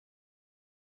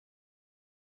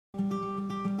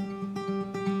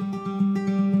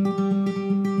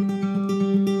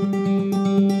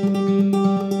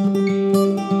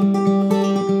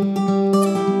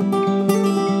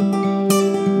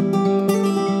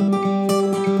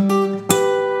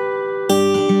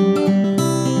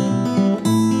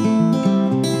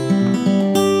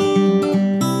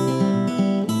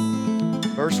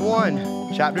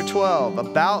chapter 12,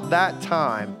 about that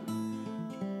time.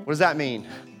 What does that mean?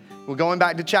 Well, going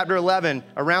back to chapter 11,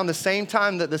 around the same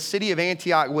time that the city of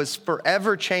Antioch was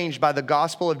forever changed by the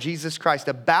gospel of Jesus Christ,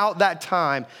 about that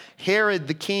time, Herod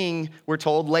the king, we're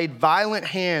told, laid violent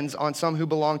hands on some who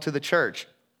belonged to the church.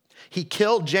 He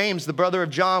killed James, the brother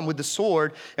of John, with the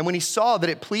sword, and when he saw that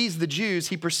it pleased the Jews,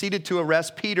 he proceeded to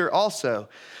arrest Peter also.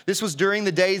 This was during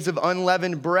the days of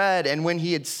unleavened bread, and when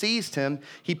he had seized him,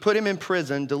 he put him in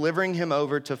prison, delivering him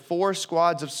over to 4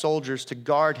 squads of soldiers to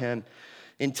guard him,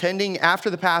 intending after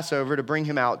the Passover to bring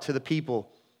him out to the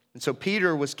people. And so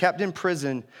Peter was kept in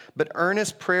prison, but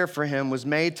earnest prayer for him was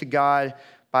made to God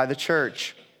by the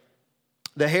church.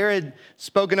 The Herod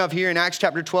spoken of here in Acts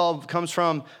chapter 12 comes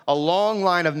from a long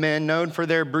line of men known for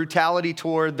their brutality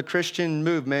toward the Christian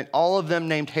movement, all of them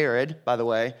named Herod, by the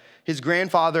way. His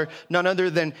grandfather, none other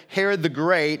than Herod the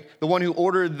Great, the one who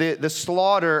ordered the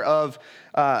slaughter of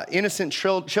innocent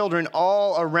children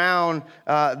all around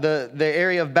the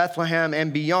area of Bethlehem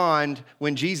and beyond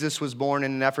when Jesus was born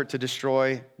in an effort to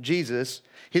destroy Jesus.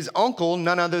 His uncle,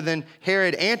 none other than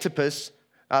Herod Antipas,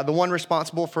 the one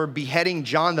responsible for beheading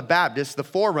John the Baptist, the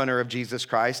forerunner of Jesus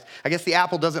Christ. I guess the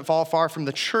apple doesn't fall far from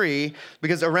the tree,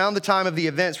 because around the time of the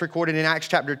events recorded in Acts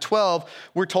chapter 12,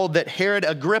 we're told that Herod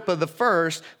Agrippa I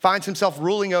finds himself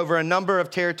ruling over a number of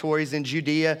territories in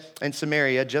Judea and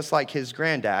Samaria, just like his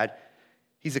granddad.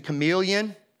 He's a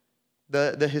chameleon,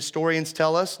 the historians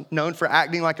tell us, known for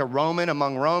acting like a Roman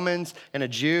among Romans and a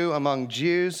Jew among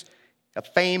Jews, a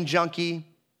fame junkie,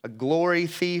 a glory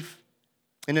thief.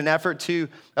 In an effort to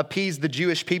appease the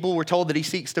Jewish people, we're told that he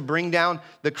seeks to bring down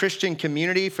the Christian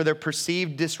community for their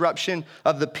perceived disruption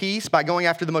of the peace by going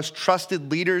after the most trusted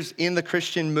leaders in the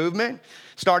Christian movement,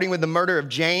 starting with the murder of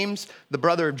James, the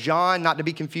brother of John, not to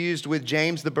be confused with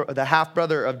James, the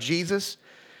half-brother of Jesus.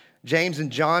 James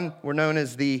and John were known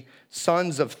as the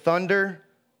Sons of Thunder.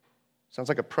 Sounds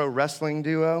like a pro wrestling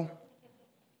duo.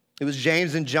 It was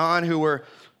James and John who were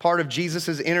part of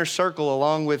Jesus' inner circle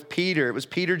along with Peter. It was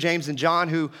Peter, James, and John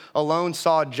who alone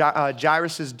saw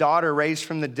Jairus' daughter raised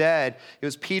from the dead. It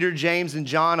was Peter, James, and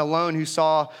John alone who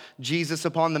saw Jesus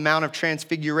upon the Mount of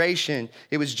Transfiguration.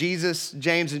 It was Jesus,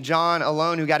 James, and John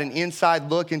alone who got an inside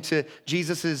look into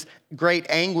Jesus' great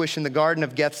anguish in the Garden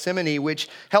of Gethsemane, which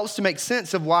helps to make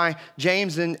sense of why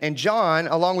James and John,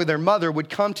 along with their mother, would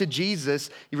come to Jesus.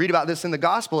 You read about this in the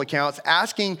gospel accounts,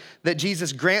 asking that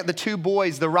Jesus grant the 2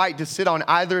 boys the right to sit on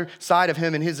either side of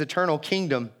him in his eternal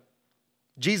kingdom.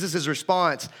 Jesus'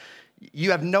 response,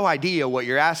 you have no idea what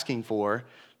you're asking for.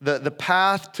 The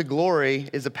path to glory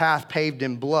is a path paved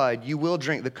in blood. You will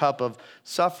drink the cup of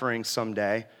suffering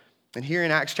someday. And here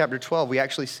in Acts chapter 12, we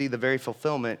actually see the very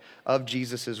fulfillment of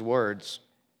Jesus' words.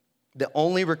 The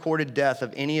only recorded death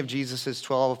of any of Jesus'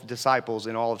 12 disciples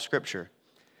in all of Scripture.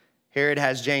 Herod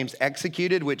has James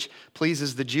executed, which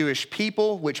pleases the Jewish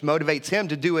people, which motivates him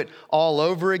to do it all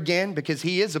over again because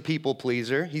he is a people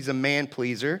pleaser. He's a man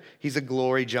pleaser. He's a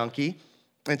glory junkie.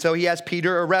 And so he has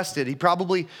Peter arrested. He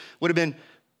probably would have been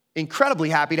incredibly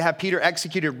happy to have Peter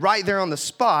executed right there on the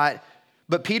spot.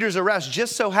 But Peter's arrest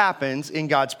just so happens, in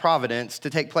God's providence, to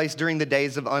take place during the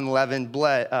days of unleavened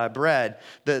bread,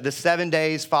 the 7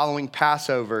 days following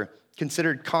Passover,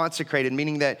 considered consecrated,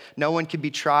 meaning that no one could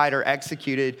be tried or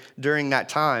executed during that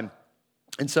time.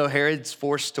 And so Herod's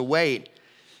forced to wait.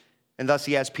 And thus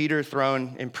he has Peter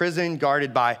thrown in prison,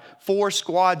 guarded by 4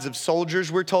 squads of soldiers,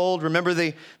 we're told. Remember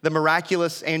the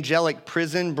miraculous angelic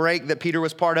prison break that Peter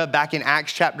was part of back in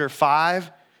Acts chapter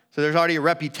 5? So there's already a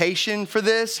reputation for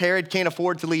this. Herod can't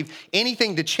afford to leave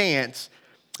anything to chance.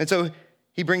 And so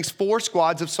he brings 4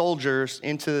 squads of soldiers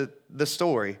into the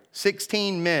story.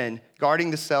 16 men guarding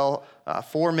the cell,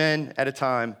 4 men at a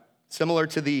time, similar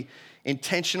to the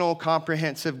intentional,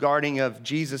 comprehensive guarding of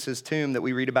Jesus' tomb that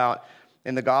we read about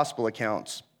in the gospel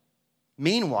accounts.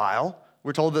 Meanwhile,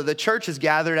 we're told that the church is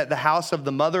gathered at the house of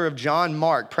the mother of John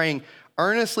Mark, praying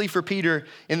earnestly for Peter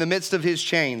in the midst of his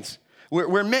chains.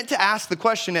 We're meant to ask the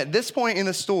question at this point in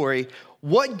the story,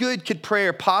 what good could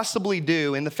prayer possibly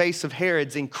do in the face of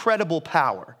Herod's incredible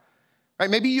power? Right?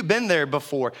 Maybe you've been there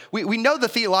before. We know the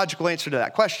theological answer to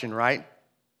that question, right?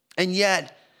 And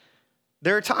yet,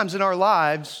 there are times in our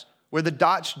lives where the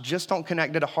dots just don't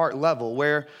connect at a heart level,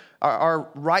 where our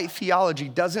right theology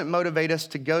doesn't motivate us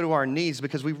to go to our knees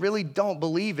because we really don't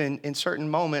believe in certain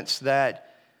moments that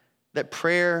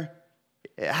prayer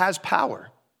has power,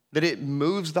 that it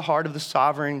moves the heart of the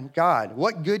sovereign God.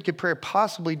 What good could prayer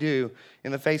possibly do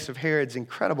in the face of Herod's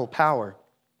incredible power?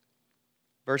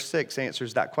 Verse 6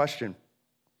 answers that question.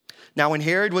 Now, when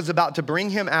Herod was about to bring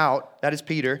him out, that is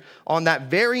Peter, on that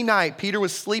very night, Peter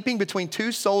was sleeping between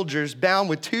two soldiers bound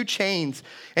with two chains,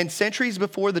 and sentries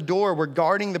before the door were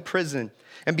guarding the prison.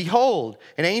 And behold,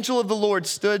 an angel of the Lord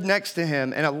stood next to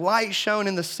him, and a light shone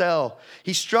in the cell.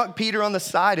 He struck Peter on the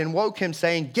side and woke him,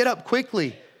 saying, "Get up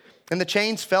quickly." And the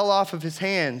chains fell off of his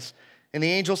hands. And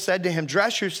the angel said to him,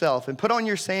 "Dress yourself and put on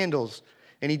your sandals."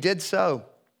 And he did so.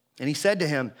 And he said to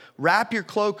him, "Wrap your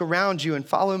cloak around you and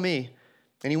follow me."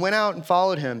 And he went out and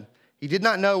followed him. He did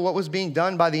not know what was being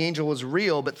done by the angel was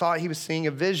real, but thought he was seeing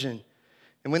a vision.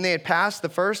 And when they had passed the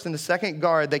first and the second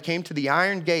guard, they came to the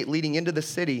iron gate leading into the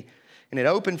city, and it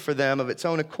opened for them of its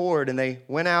own accord. And they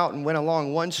went out and went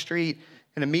along one street,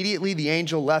 and immediately the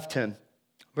angel left him.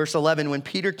 Verse 11, when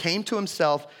Peter came to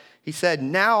himself, he said,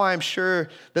 "Now I am sure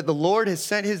that the Lord has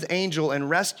sent his angel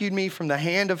and rescued me from the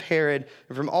hand of Herod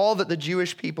and from all that the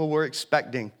Jewish people were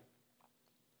expecting."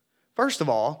 First of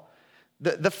all,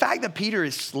 the fact that Peter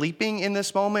is sleeping in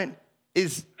this moment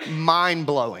is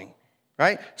mind-blowing,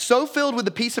 right? So filled with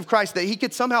the peace of Christ that he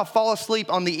could somehow fall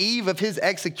asleep on the eve of his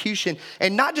execution,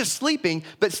 and not just sleeping,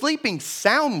 but sleeping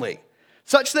soundly,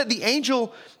 such that the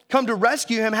angel come to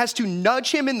rescue him has to nudge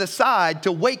him in the side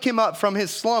to wake him up from his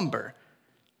slumber.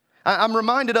 I'm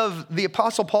reminded of the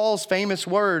Apostle Paul's famous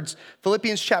words,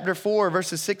 Philippians chapter 4,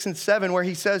 verses 6 and 7, where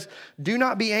he says, "Do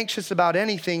not be anxious about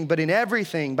anything, but in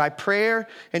everything, by prayer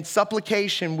and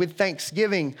supplication with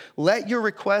thanksgiving, let your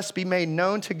requests be made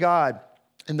known to God.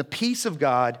 And the peace of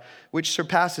God, which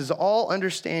surpasses all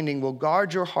understanding, will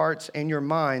guard your hearts and your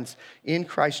minds in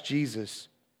Christ Jesus."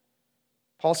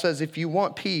 Paul says, if you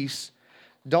want peace,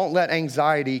 don't let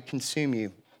anxiety consume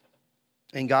you.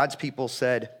 And God's people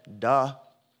said, duh.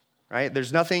 Right?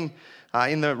 There's nothing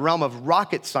in the realm of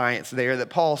rocket science there that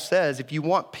Paul says, if you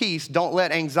want peace, don't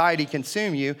let anxiety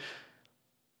consume you.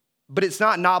 But it's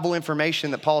not novel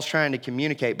information that Paul's trying to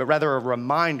communicate, but rather a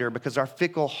reminder, because our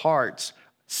fickle hearts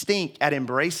stink at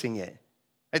embracing it.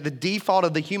 The default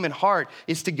of the human heart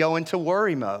is to go into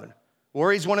worry mode.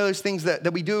 Worry is one of those things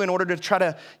that we do in order to try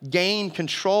to gain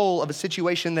control of a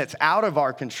situation that's out of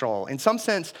our control. In some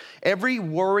sense, every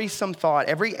worrisome thought,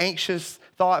 every anxious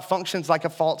thought functions like a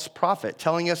false prophet,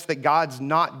 telling us that God's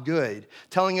not good,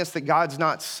 telling us that God's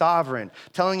not sovereign,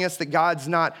 telling us that God's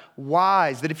not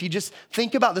wise, that if you just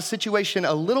think about the situation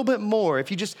a little bit more, if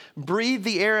you just breathe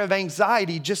the air of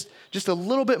anxiety just a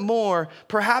little bit more,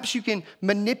 perhaps you can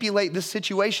manipulate the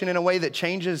situation in a way that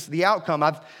changes the outcome.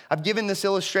 I've given this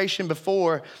illustration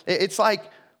before. It's like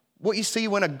what you see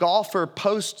when a golfer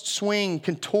post-swing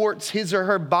contorts his or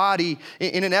her body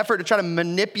in an effort to try to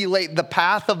manipulate the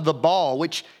path of the ball,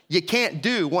 which you can't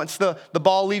do once the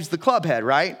ball leaves the club head,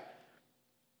 right?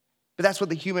 But that's what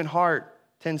the human heart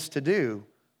tends to do.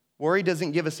 Worry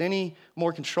doesn't give us any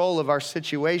more control of our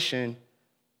situation.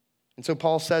 And so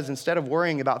Paul says, instead of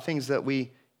worrying about things that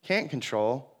we can't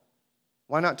control,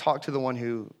 why not talk to the one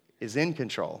who is in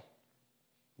control?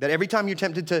 That every time you're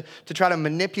tempted to try to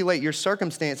manipulate your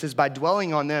circumstances by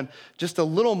dwelling on them just a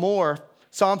little more,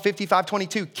 Psalm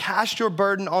 55:22, cast your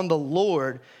burden on the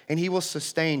Lord and he will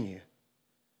sustain you.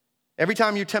 Every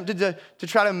time you're tempted to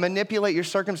try to manipulate your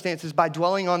circumstances by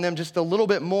dwelling on them just a little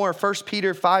bit more, 1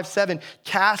 Peter 5:7,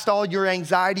 cast all your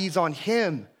anxieties on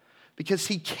him because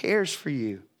he cares for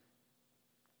you.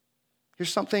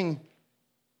 Here's something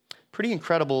pretty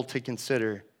incredible to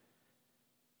consider.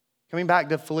 Coming back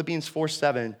to Philippians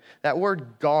 4:7, that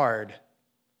word guard,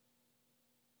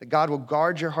 that God will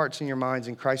guard your hearts and your minds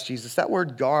in Christ Jesus. That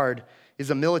word guard is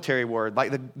a military word,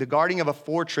 like the guarding of a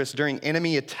fortress during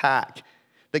enemy attack.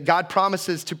 That God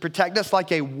promises to protect us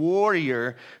like a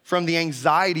warrior from the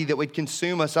anxiety that would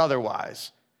consume us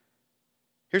otherwise.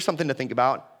 Here's something to think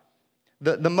about.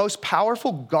 The most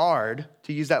powerful guard,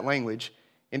 to use that language,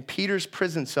 in Peter's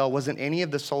prison cell wasn't any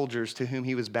of the soldiers to whom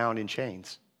he was bound in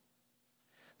chains.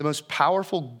 The most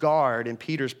powerful guard in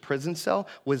Peter's prison cell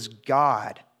was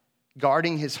God,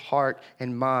 guarding his heart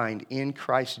and mind in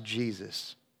Christ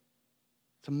Jesus.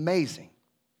 It's amazing.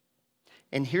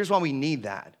 And here's why we need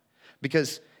that.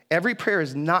 Because every prayer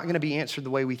is not going to be answered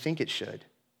the way we think it should.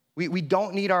 We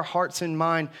don't need our hearts and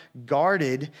mind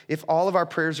guarded if all of our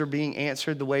prayers are being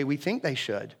answered the way we think they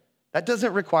should. That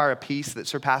doesn't require a peace that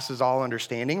surpasses all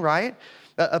understanding, right?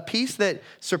 A peace that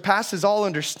surpasses all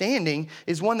understanding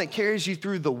is one that carries you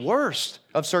through the worst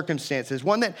of circumstances,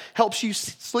 one that helps you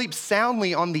sleep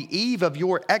soundly on the eve of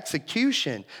your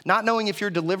execution, not knowing if your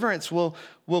deliverance will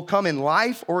come in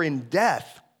life or in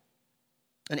death.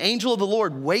 An angel of the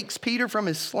Lord wakes Peter from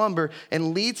his slumber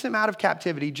and leads him out of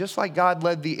captivity, just like God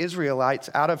led the Israelites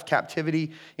out of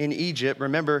captivity in Egypt.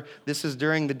 Remember, this is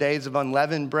during the days of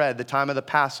unleavened bread, the time of the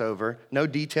Passover. No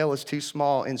detail is too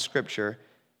small in Scripture.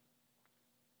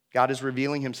 God is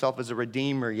revealing himself as a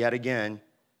redeemer yet again.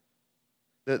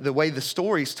 The way the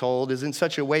story's told is in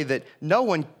such a way that no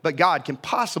one but God can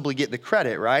possibly get the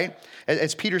credit, right?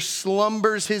 As Peter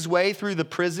slumbers his way through the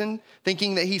prison,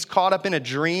 thinking that he's caught up in a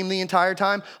dream the entire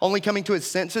time, only coming to his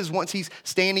senses once he's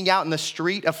standing out in the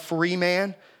street, a free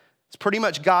man. It's pretty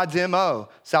much God's MO.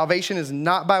 Salvation is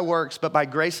not by works, but by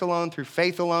grace alone, through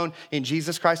faith alone, in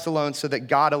Jesus Christ alone, so that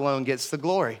God alone gets the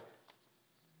glory.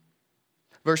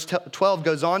 Verse 12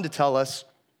 goes on to tell us,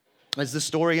 as the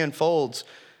story unfolds,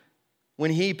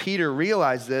 when Peter,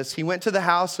 realized this, he went to the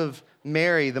house of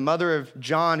Mary, the mother of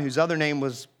John, whose other name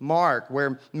was Mark,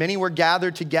 where many were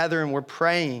gathered together and were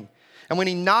praying. And when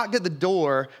he knocked at the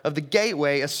door of the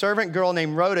gateway, a servant girl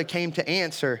named Rhoda came to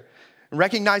answer.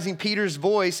 Recognizing Peter's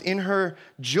voice, in her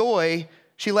joy,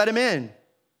 she let him in.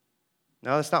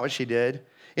 No, that's not what she did.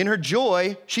 In her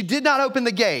joy, she did not open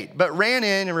the gate, but ran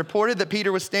in and reported that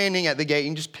Peter was standing at the gate. You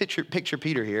can just picture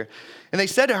Peter here. And they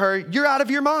said to her, "You're out of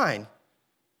your mind."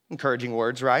 Encouraging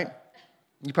words, right?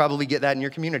 You probably get that in your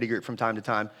community group from time to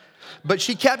time. But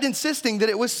she kept insisting that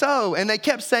it was so, and they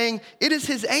kept saying, "It is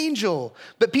his angel."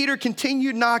 But Peter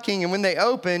continued knocking, and when they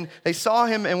opened, they saw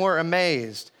him and were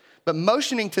amazed. But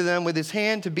motioning to them with his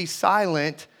hand to be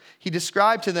silent, he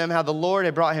described to them how the Lord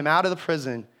had brought him out of the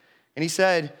prison. And he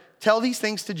said, "Tell these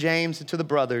things to James and to the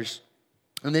brothers."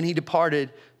 And then he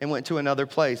departed and went to another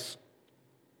place.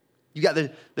 You got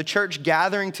the church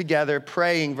gathering together,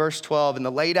 praying, verse 12, in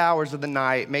the late hours of the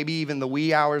night, maybe even the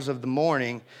wee hours of the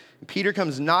morning. Peter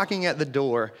comes knocking at the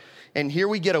door, and here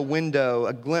we get a window,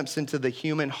 a glimpse into the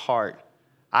human heart.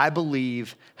 I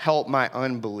believe, help my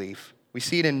unbelief. We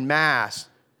see it in Mass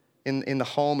in the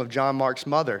home of John Mark's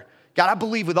mother. God, I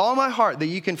believe with all my heart that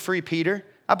you can free Peter.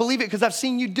 I believe it because I've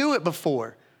seen you do it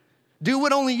before. Do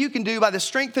what only you can do by the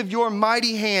strength of your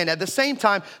mighty hand. At the same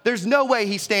time, there's no way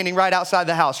he's standing right outside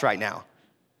the house right now.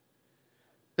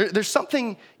 There's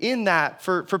something in that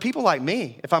for people like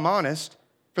me, if I'm honest.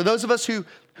 For those of us who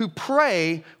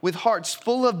pray with hearts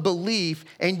full of belief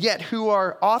and yet who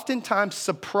are oftentimes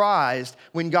surprised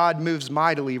when God moves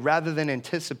mightily rather than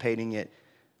anticipating it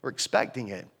or expecting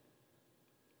it.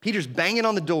 Peter's banging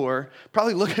on the door,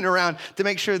 probably looking around to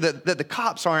make sure that the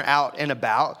cops aren't out and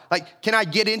about. Like, "Can I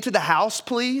get into the house,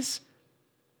 please?"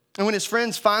 And when his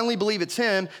friends finally believe it's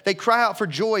him, they cry out for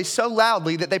joy so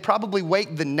loudly that they probably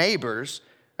wake the neighbors.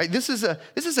 Right? This is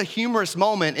a humorous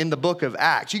moment in the book of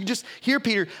Acts. You can just hear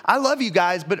Peter, "I love you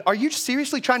guys, but are you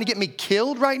seriously trying to get me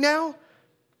killed right now?"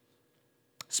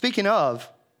 Speaking of,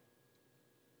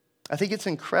 I think it's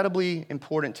incredibly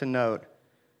important to note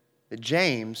that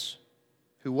James,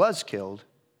 who was killed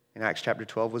in Acts chapter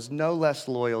 12, was no less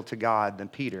loyal to God than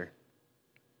Peter.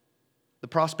 The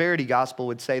prosperity gospel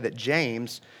would say that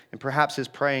James and perhaps his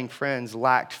praying friends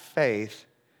lacked faith,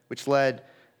 which led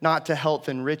not to health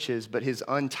and riches, but his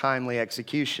untimely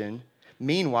execution.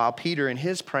 Meanwhile, Peter and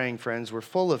his praying friends were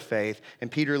full of faith,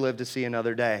 and Peter lived to see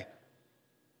another day.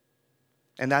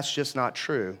 And that's just not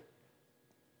true.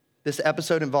 This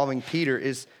episode involving Peter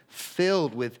is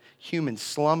filled with human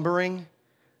slumbering.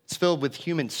 It's filled with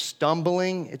human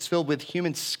stumbling. It's filled with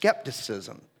human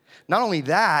skepticism. Not only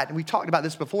that, we talked about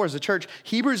this before as a church,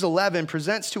 Hebrews 11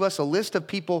 presents to us a list of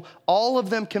people, all of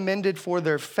them commended for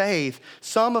their faith,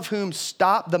 some of whom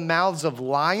stopped the mouths of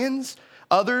lions,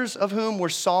 others of whom were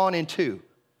sawn in two.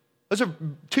 Those are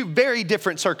two very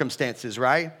different circumstances,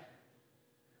 right?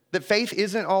 That faith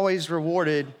isn't always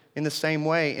rewarded in the same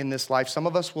way in this life. Some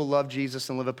of us will love Jesus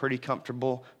and live a pretty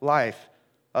comfortable life.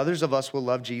 Others of us will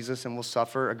love Jesus and will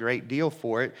suffer a great deal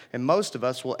for it. And most of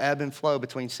us will ebb and flow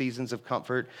between seasons of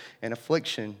comfort and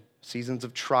affliction, seasons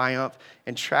of triumph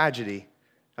and tragedy.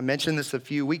 I mentioned this a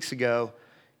few weeks ago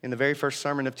in the very first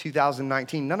sermon of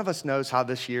 2019. None of us knows how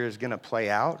this year is going to play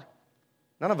out.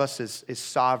 None of us is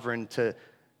sovereign to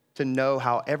know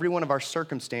how every one of our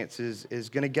circumstances is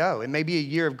going to go. It may be a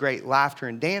year of great laughter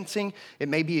and dancing. It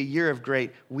may be a year of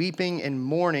great weeping and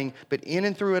mourning. But in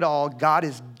and through it all, God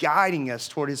is guiding us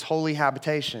toward his holy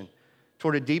habitation,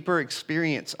 toward a deeper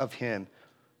experience of him,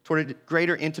 toward a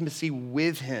greater intimacy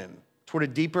with him, toward a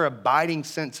deeper abiding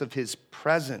sense of his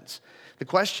presence. The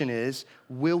question is,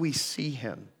 will we see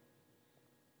him?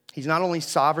 He's not only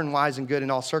sovereign, wise, and good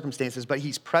in all circumstances, but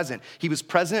he's present. He was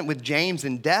present with James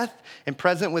in death and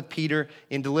present with Peter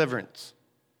in deliverance.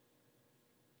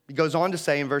 He goes on to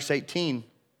say in verse 18,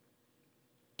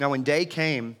 "Now when day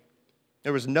came,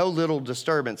 there was no little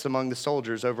disturbance among the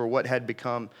soldiers over what had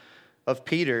become of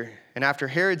Peter. And after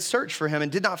Herod searched for him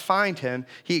and did not find him,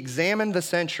 he examined the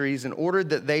sentries and ordered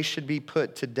that they should be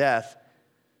put to death.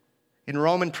 In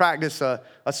Roman practice, a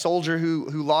soldier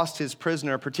who lost his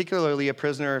prisoner, particularly a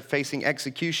prisoner facing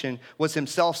execution, was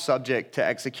himself subject to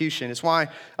execution. It's why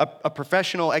a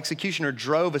professional executioner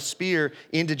drove a spear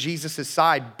into Jesus'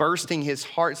 side, bursting his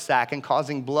heart sac and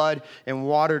causing blood and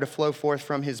water to flow forth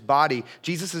from his body.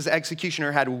 Jesus'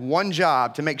 executioner had one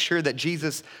job: to make sure that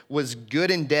Jesus was good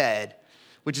and dead,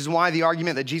 which is why the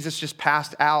argument that Jesus just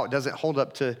passed out doesn't hold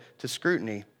up to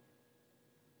scrutiny.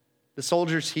 The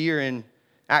soldiers here in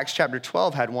Acts chapter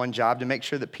 12 had one job: to make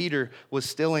sure that Peter was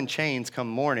still in chains come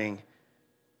morning,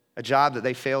 a job that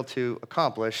they failed to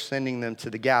accomplish, sending them to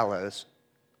the gallows.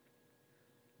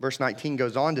 Verse 19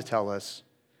 goes on to tell us,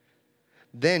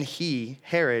 then he,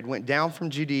 Herod, went down from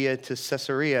Judea to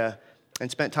Caesarea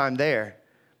and spent time there.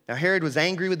 Now Herod was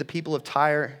angry with the people of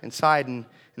Tyre and Sidon,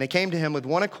 and they came to him with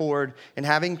one accord, and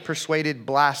having persuaded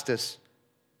Blastus,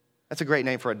 that's a great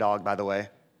name for a dog, by the way.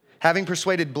 Having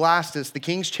persuaded Blastus, the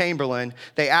king's chamberlain,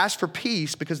 they asked for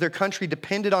peace because their country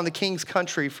depended on the king's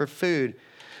country for food.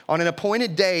 On an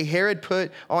appointed day, Herod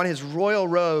put on his royal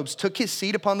robes, took his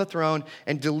seat upon the throne,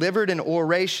 and delivered an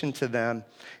oration to them.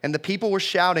 And the people were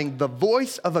shouting, "The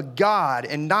voice of a God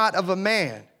and not of a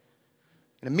man."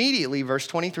 And immediately, verse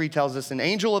 23 tells us, an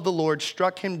angel of the Lord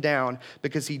struck him down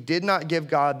because he did not give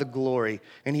God the glory,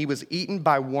 and he was eaten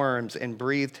by worms and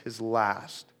breathed his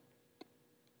last.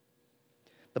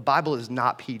 The Bible is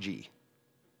not PG.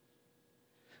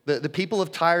 The people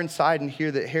of Tyre and Sidon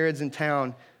hear that Herod's in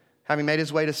town, having made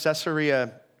his way to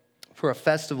Caesarea for a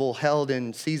festival held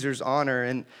in Caesar's honor,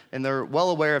 and they're well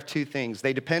aware of two things.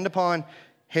 They depend upon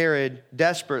Herod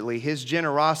desperately, his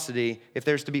generosity, if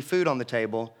there's to be food on the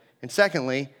table. And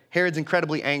secondly, Herod's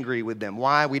incredibly angry with them.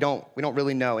 Why? We don't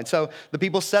really know. And so the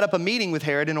people set up a meeting with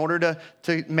Herod in order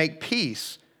to make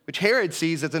peace, which Herod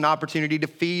sees as an opportunity to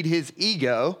feed his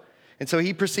ego. And so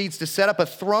he proceeds to set up a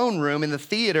throne room in the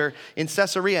theater in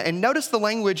Caesarea. And notice the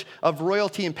language of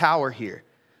royalty and power here.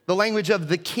 The language of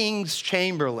the king's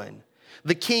chamberlain,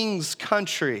 the king's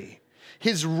country,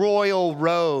 his royal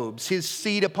robes, his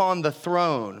seat upon the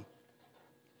throne.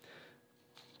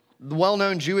 The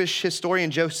well-known Jewish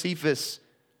historian Josephus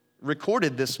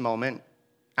recorded this moment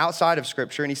outside of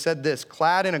Scripture, and he said this: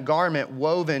 clad in a garment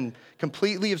woven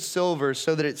completely of silver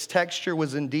so that its texture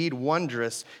was indeed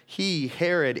wondrous, he,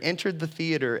 Herod, entered the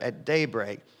theater at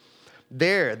daybreak.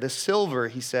 There, the silver,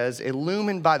 he says,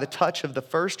 illumined by the touch of the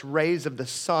first rays of the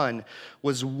sun,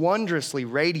 was wondrously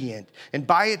radiant, and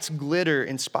by its glitter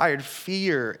inspired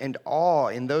fear and awe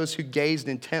in those who gazed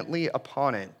intently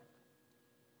upon it.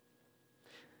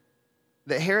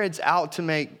 That Herod's out to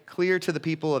make clear to the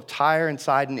people of Tyre and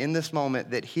Sidon in this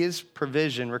moment that his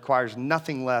provision requires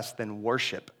nothing less than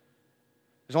worship.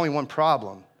 There's only one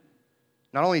problem.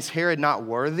 Not only is Herod not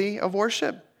worthy of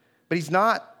worship, but he's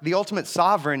not the ultimate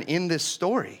sovereign in this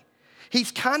story.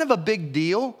 He's kind of a big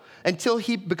deal until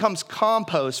he becomes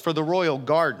compost for the royal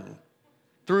garden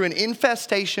through an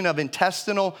infestation of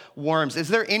intestinal worms. Is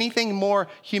there anything more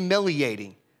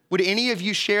humiliating? Would any of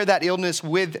you share that illness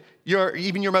with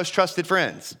even your most trusted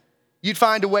friends? You'd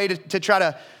find a way to try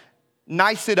to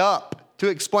nice it up to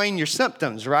explain your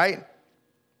symptoms, right?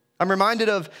 I'm reminded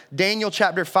of Daniel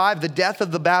chapter 5, the death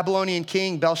of the Babylonian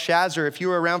king Belshazzar. If you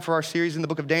were around for our series in the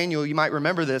book of Daniel, you might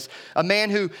remember this. A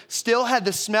man who still had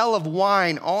the smell of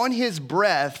wine on his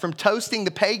breath from toasting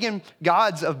the pagan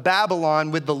gods of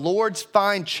Babylon with the Lord's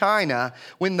fine china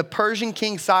when the Persian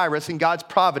king Cyrus, in God's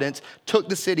providence, took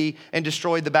the city and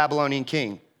destroyed the Babylonian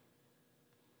king.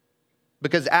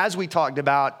 Because as we talked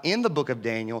about in the book of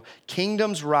Daniel,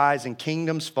 kingdoms rise and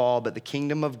kingdoms fall, but the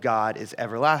kingdom of God is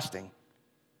everlasting.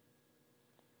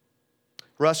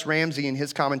 Russ Ramsey, in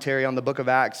his commentary on the book of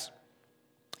Acts,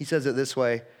 he says it this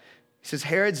way. He says,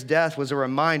 Herod's death was a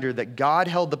reminder that God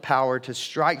held the power to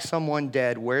strike someone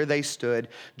dead where they stood,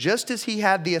 just as he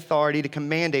had the authority to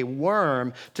command a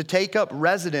worm to take up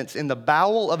residence in the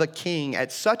bowel of a king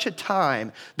at such a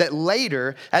time that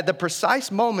later, at the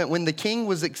precise moment when the king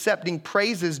was accepting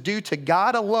praises due to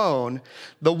God alone,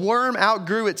 the worm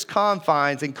outgrew its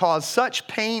confines and caused such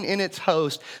pain in its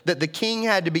host that the king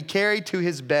had to be carried to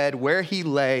his bed where he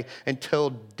lay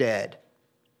until dead.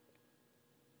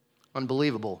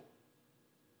 Unbelievable.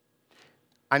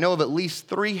 I know of at least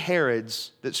 3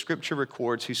 Herods that Scripture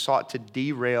records who sought to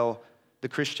derail the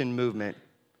Christian movement,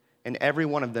 and every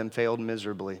one of them failed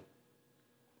miserably.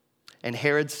 And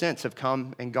Herods since have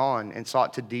come and gone and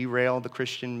sought to derail the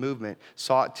Christian movement,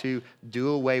 sought to do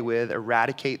away with,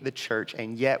 eradicate the church,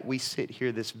 and yet we sit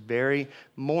here this very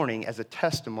morning as a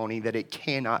testimony that it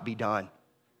cannot be done.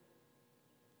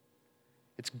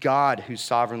 It's God who's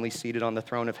sovereignly seated on the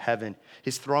throne of heaven.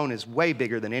 His throne is way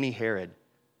bigger than any Herod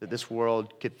that this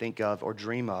world could think of or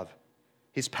dream of.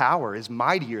 His power is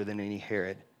mightier than any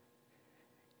Herod.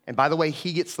 And by the way,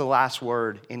 he gets the last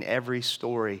word in every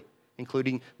story,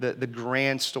 including the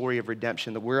grand story of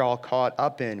redemption that we're all caught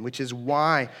up in, which is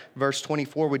why verse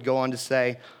 24 would go on to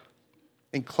say,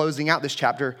 in closing out this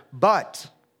chapter, but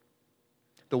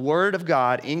the word of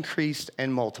God increased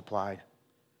and multiplied.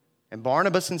 And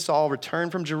Barnabas and Saul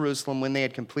returned from Jerusalem when they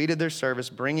had completed their service,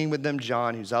 bringing with them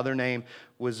John, whose other name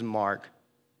was Mark,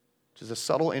 which is a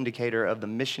subtle indicator of the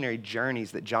missionary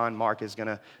journeys that John Mark is going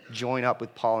to join up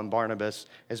with Paul and Barnabas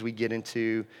as we get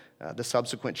into the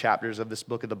subsequent chapters of this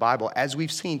book of the Bible. As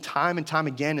we've seen time and time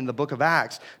again in the book of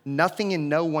Acts, nothing and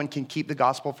no one can keep the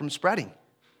gospel from spreading.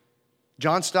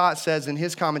 John Stott says in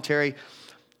his commentary,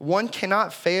 one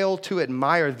cannot fail to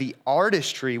admire the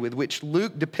artistry with which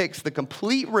Luke depicts the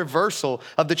complete reversal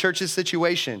of the church's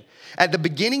situation. At the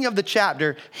beginning of the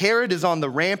chapter, Herod is on the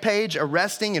rampage,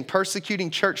 arresting and persecuting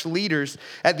church leaders.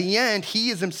 At the end, he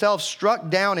is himself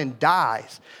struck down and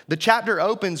dies. The chapter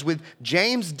opens with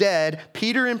James dead,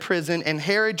 Peter in prison, and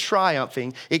Herod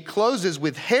triumphing. It closes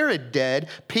with Herod dead,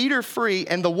 Peter free,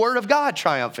 and the word of God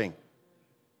triumphing.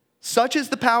 Such is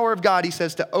the power of God, he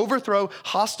says, to overthrow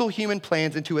hostile human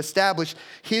plans and to establish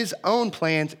his own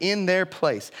plans in their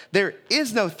place. There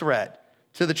is no threat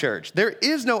to the church. There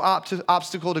is no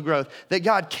obstacle to growth that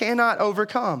God cannot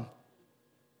overcome.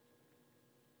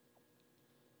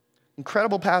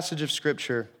 Incredible passage of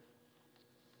Scripture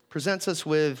presents us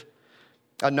with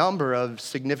a number of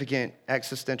significant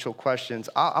existential questions.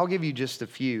 I'll give you just a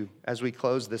few as we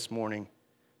close this morning.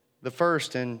 The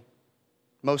first and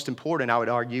most important, I would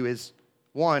argue, is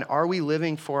one, are we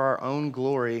living for our own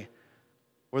glory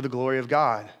or the glory of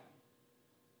God?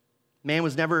 Man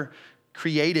was never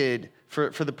created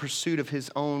for the pursuit of his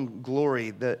own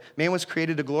glory. Man was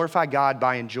created to glorify God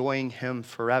by enjoying him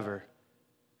forever.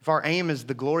 If our aim is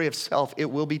the glory of self, it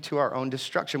will be to our own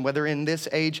destruction, whether in this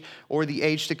age or the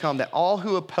age to come, that all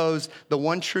who oppose the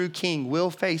one true king will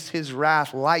face his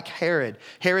wrath like Herod.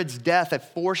 Herod's death, a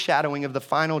foreshadowing of the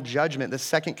final judgment, the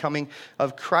second coming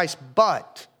of Christ.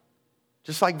 But,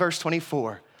 just like verse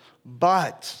 24,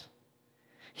 but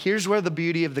here's where the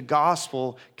beauty of the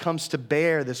gospel comes to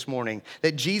bear this morning.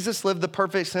 That Jesus lived the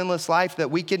perfect sinless life that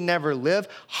we could never live,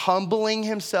 humbling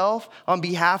himself on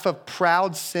behalf of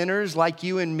proud sinners like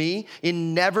you and me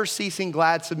in never ceasing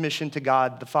glad submission to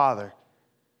God the Father.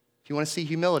 If you want to see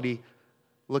humility,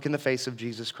 look in the face of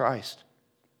Jesus Christ.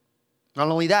 Not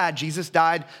only that, Jesus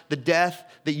died the death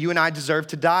that you and I deserve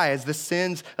to die, as the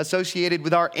sins associated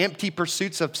with our empty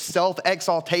pursuits of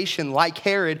self-exaltation like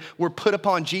Herod were put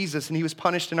upon Jesus, and he was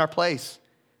punished in our place.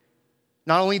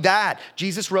 Not only that,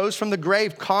 Jesus rose from the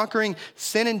grave, conquering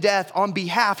sin and death on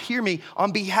behalf, hear me,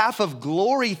 on behalf of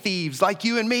glory thieves like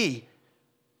you and me.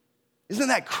 Isn't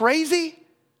that crazy?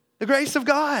 The grace of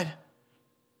God.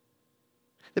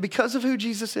 That because of who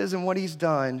Jesus is and what he's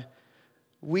done,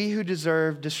 we who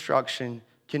deserve destruction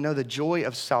can know the joy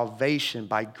of salvation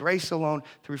by grace alone,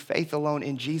 through faith alone,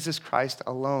 in Jesus Christ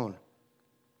alone.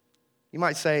 You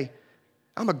might say,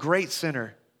 I'm a great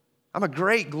sinner. I'm a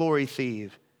great glory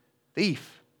thief.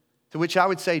 To which I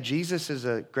would say Jesus is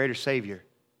a greater Savior.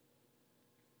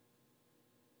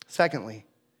 Secondly,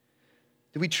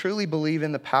 do we truly believe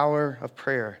in the power of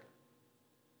prayer?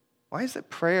 Why is it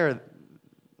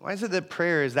that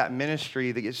prayer is that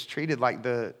ministry that gets treated like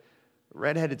the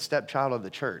redheaded stepchild of the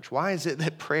church? Why is it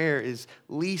that prayer is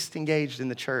least engaged in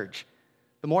the church?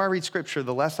 The more I read Scripture,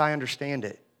 the less I understand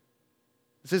it.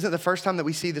 This isn't the first time that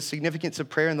we see the significance of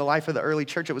prayer in the life of the early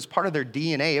church. It was part of their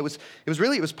DNA. It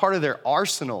was part of their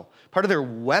arsenal, part of their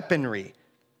weaponry.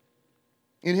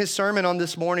 In his sermon on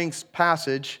this morning's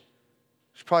passage,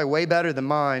 which is probably way better than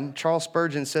mine, Charles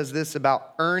Spurgeon says this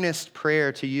about earnest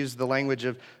prayer, to use the language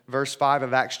of verse 5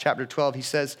 of Acts chapter 12. He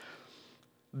says,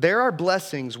 there are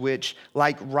blessings which,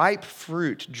 like ripe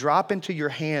fruit, drop into your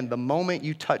hand the moment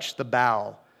you touch the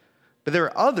bough. But there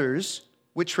are others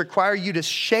which require you to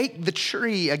shake the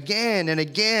tree again and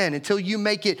again until you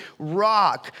make it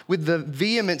rock with the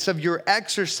vehemence of your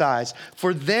exercise,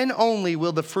 for then only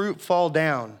will the fruit fall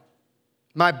down.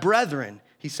 My brethren,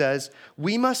 he says,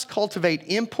 we must cultivate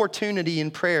importunity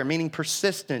in prayer, meaning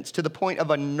persistence, to the point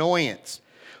of annoyance.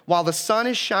 While the sun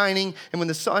is shining and when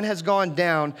the sun has gone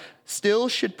down, still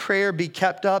should prayer be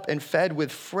kept up and fed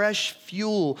with fresh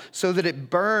fuel so that it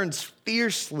burns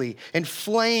fiercely and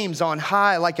flames on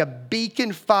high like a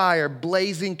beacon fire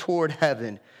blazing toward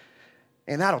heaven.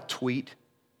 And that'll tweet.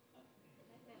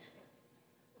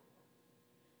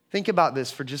 Think about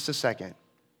this for just a second.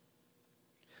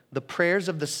 The prayers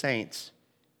of the saints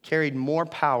carried more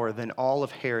power than all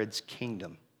of Herod's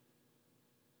kingdom.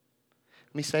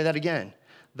 Let me say that again.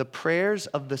 the prayers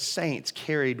of the saints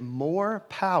carried more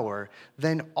power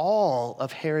than all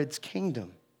of Herod's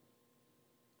kingdom.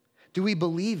 Do we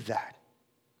believe that?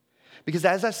 Because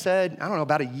as I said, I don't know,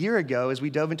 about a year ago, as we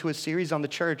dove into a series on the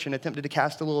church and attempted to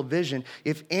cast a little vision,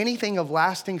 if anything of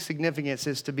lasting significance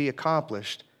is to be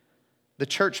accomplished, the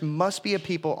church must be a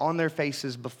people on their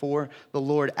faces before the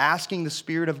Lord, asking the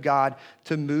Spirit of God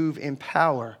to move in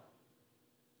power.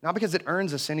 Not because it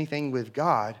earns us anything with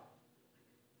God,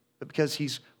 but because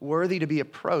he's worthy to be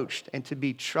approached and to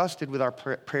be trusted with our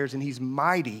prayers, and he's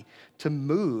mighty to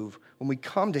move when we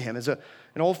come to him. As an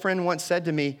old friend once said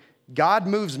to me, God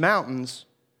moves mountains,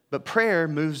 but prayer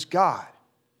moves God.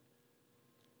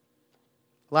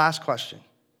 Last question.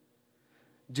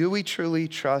 Do we truly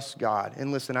trust God?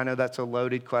 And listen, I know that's a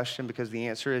loaded question because the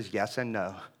answer is yes and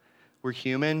no. We're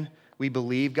human. We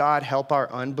believe God. Help our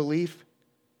unbelief.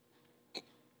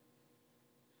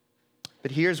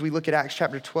 But here, as we look at Acts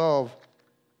chapter 12,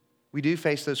 we do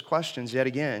face those questions yet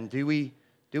again. Do we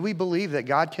believe that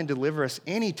God can deliver us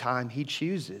anytime he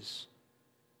chooses?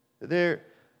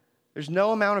 There's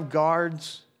no amount of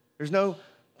guards. There's no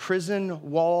prison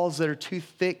walls that are too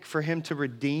thick for him to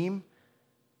redeem.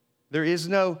 There is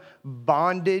no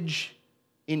bondage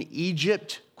in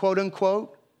Egypt, quote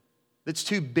unquote, that's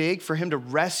too big for him to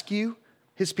rescue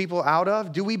his people out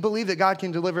of. Do we believe that God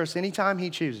can deliver us anytime he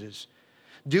chooses?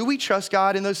 Do we trust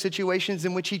God in those situations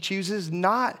in which he chooses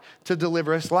not to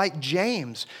deliver us, like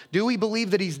James? Do we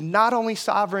believe that he's not only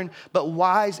sovereign, but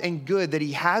wise and good, that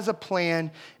he has a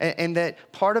plan, and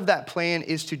that part of that plan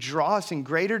is to draw us in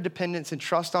greater dependence and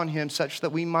trust on him such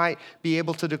that we might be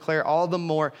able to declare all the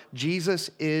more,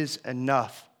 Jesus is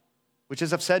enough, which,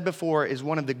 as I've said before, is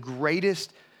one of the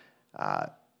greatest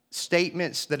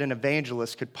statements that an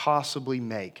evangelist could possibly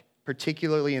make,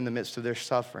 particularly in the midst of their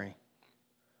suffering.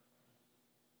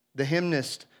 The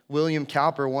hymnist William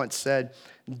Cowper once said,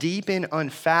 "Deep in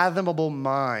unfathomable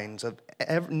minds of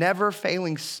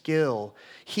never-failing skill,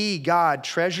 he, God,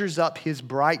 treasures up his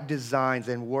bright designs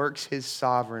and works his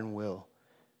sovereign will."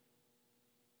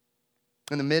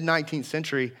 In the mid-19th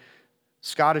century,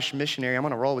 Scottish missionary, I'm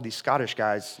on a roll with these Scottish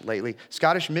guys lately,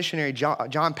 Scottish missionary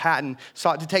John Paton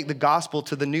sought to take the gospel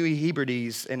to the New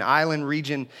Hebrides, an island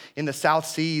region in the South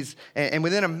Seas, and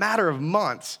within a matter of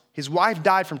months, his wife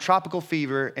died from tropical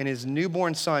fever, and his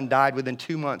newborn son died within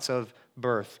 2 months of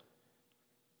birth.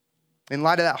 In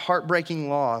light of that heartbreaking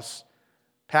loss,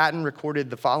 Paton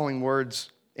recorded the following words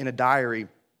in a diary.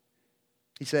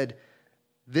 He said,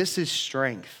 "This is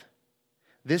strength.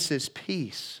 This is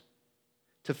peace.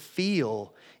 To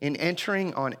feel in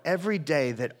entering on every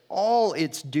day that all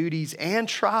its duties and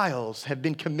trials have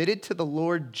been committed to the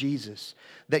Lord Jesus,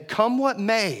 that come what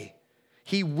may,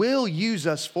 he will use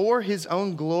us for his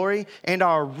own glory and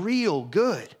our real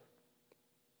good.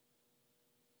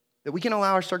 That we can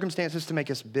allow our circumstances to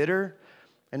make us bitter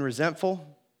and resentful,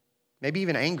 maybe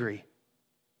even angry.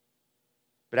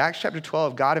 But Acts chapter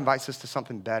 12, God invites us to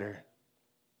something better.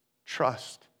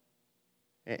 Trust.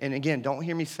 And again, don't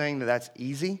hear me saying that that's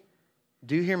easy.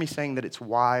 Do hear me saying that it's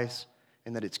wise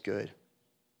and that it's good.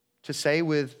 To say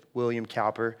with William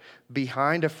Cowper,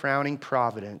 behind a frowning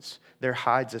providence, there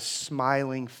hides a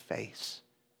smiling face.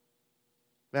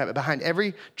 Behind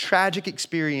every tragic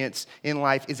experience in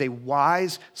life is a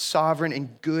wise, sovereign,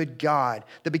 and good God.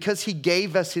 That because he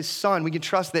gave us his son, we can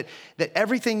trust that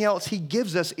everything else he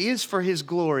gives us is for his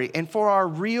glory and for our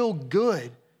real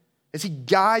good, as he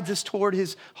guides us toward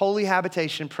his holy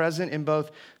habitation, present in both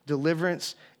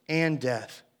deliverance and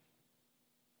death.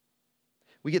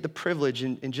 We get the privilege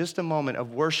in just a moment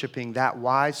of worshiping that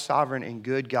wise, sovereign, and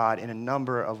good God in a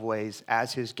number of ways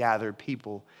as his gathered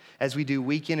people. As we do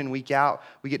week in and week out,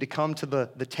 we get to come to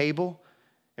the table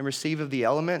and receive of the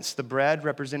elements, the bread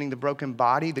representing the broken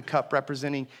body, the cup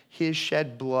representing his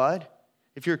shed blood.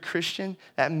 If you're a Christian,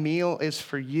 that meal is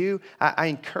for you. I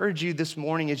encourage you this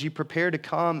morning as you prepare to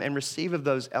come and receive of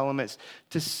those elements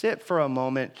to sit for a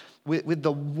moment with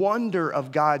the wonder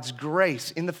of God's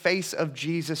grace in the face of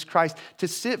Jesus Christ, to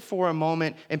sit for a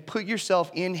moment and put yourself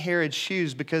in Herod's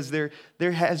shoes, because there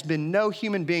has been no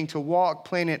human being to walk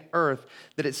planet Earth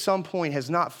that at some point has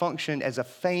not functioned as a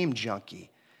fame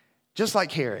junkie, just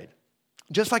like Herod,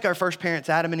 just like our first parents,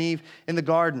 Adam and Eve, in the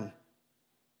garden.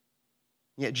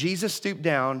 Yet Jesus stooped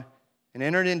down and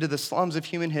entered into the slums of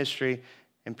human history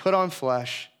and put on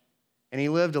flesh, and he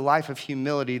lived a life of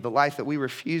humility, the life that we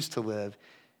refuse to live.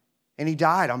 And he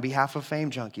died on behalf of fame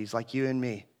junkies like you and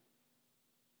me.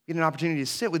 Get an opportunity to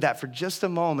sit with that for just a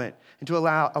moment and to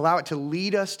allow it to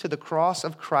lead us to the cross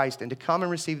of Christ and to come and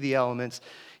receive the elements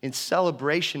in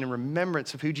celebration and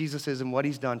remembrance of who Jesus is and what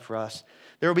he's done for us.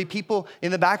 There will be people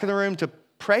in the back of the room to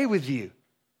pray with you.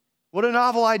 What a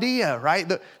novel idea, right?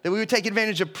 That we would take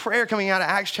advantage of prayer coming out of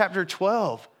Acts chapter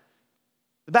 12.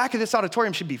 The back of this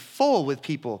auditorium should be full with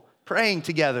people praying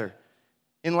together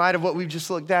in light of what we've just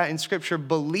looked at in Scripture,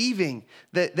 believing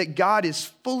that God is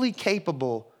fully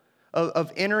capable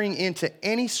of entering into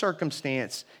any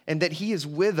circumstance and that he is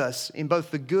with us in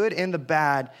both the good and the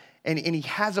bad, and he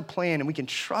has a plan, and we can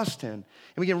trust him.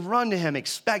 And we can run to him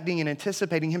expecting and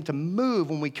anticipating him to move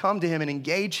when we come to him and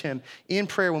engage him in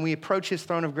prayer when we approach his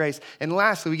throne of grace. And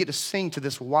lastly, we get to sing to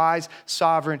this wise,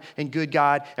 sovereign, and good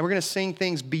God. And we're going to sing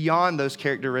things beyond those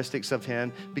characteristics of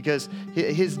him because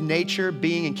his nature,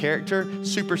 being, and character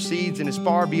supersedes and is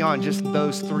far beyond just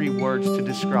those three words to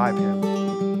describe him.